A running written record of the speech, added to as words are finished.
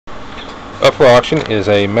Up for auction is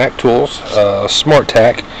a Mac Tools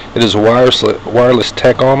Smartach. It is a wireless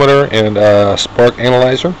tachometer and spark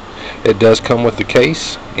analyzer. It does come with the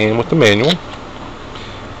case and with the manual.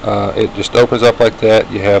 It just opens up like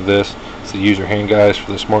that. You have this. It's the user hand guides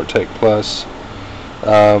for the Smartach Plus.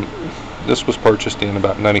 This was purchased in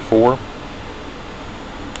about '94.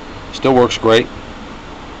 Still works great.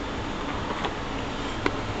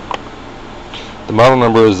 The model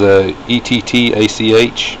number is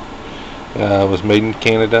Ettach. Was made in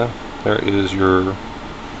Canada. There is your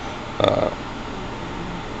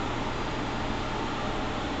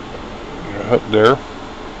hook there.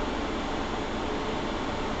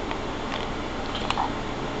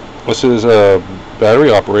 This is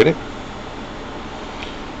battery operated.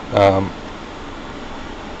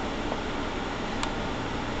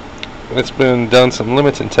 It's been done some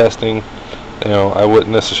limits and testing. I wouldn't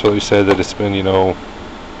necessarily say that it's been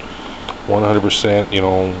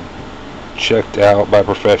 100% checked out by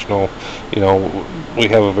professional. We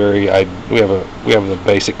have a we have the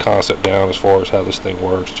basic concept down as far as how this thing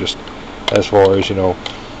works. Just as far as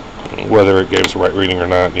whether it gives the right reading or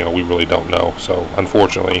not, we really don't know. So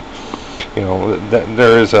unfortunately,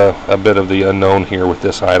 there is a bit of the unknown here with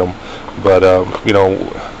this item. But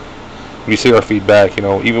you see our feedback.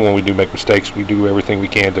 Even when we do make mistakes, we do everything we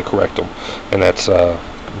can to correct them, and that's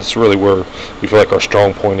really where we feel like our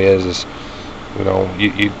strong point is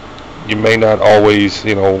you may not always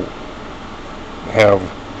have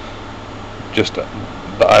just the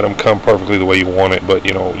item come perfectly the way you want it, but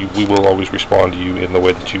we will always respond to you in the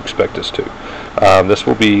way that you expect us to. This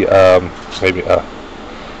will be maybe a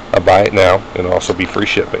buy it now, and also be free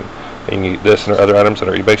shipping. And you need this and other items at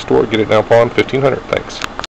our eBay store. Get it now upon $1,500. Thanks.